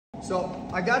So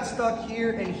I got stuck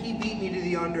here and he beat me to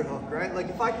the underhook, right? Like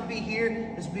if I could be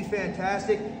here, this would be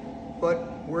fantastic,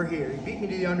 but we're here. He beat me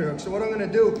to the underhook. So what I'm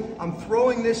gonna do, I'm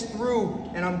throwing this through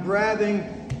and I'm grabbing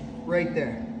right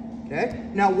there, okay?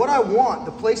 Now what I want,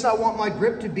 the place I want my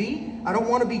grip to be, I don't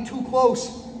wanna be too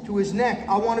close to his neck.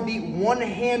 I wanna be 1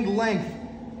 hand length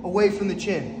away from the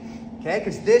chin, okay?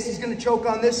 Because this is gonna choke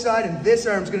on this side and this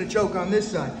arm's gonna choke on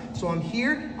this side. So I'm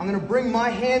here, I'm gonna bring my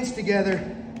hands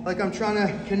together like I'm trying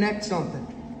to connect something,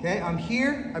 okay? I'm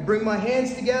here, I bring my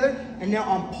hands together, and now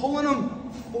I'm pulling them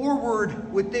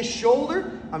forward with this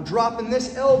shoulder. I'm dropping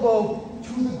this elbow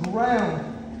to the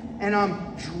ground, and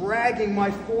I'm dragging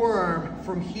my forearm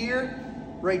from here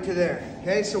right to there,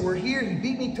 okay? So we're here, he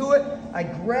beat me to it, I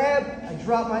grab, I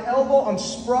drop my elbow, I'm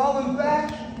sprawling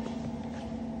back,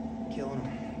 killing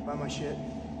him by my shit.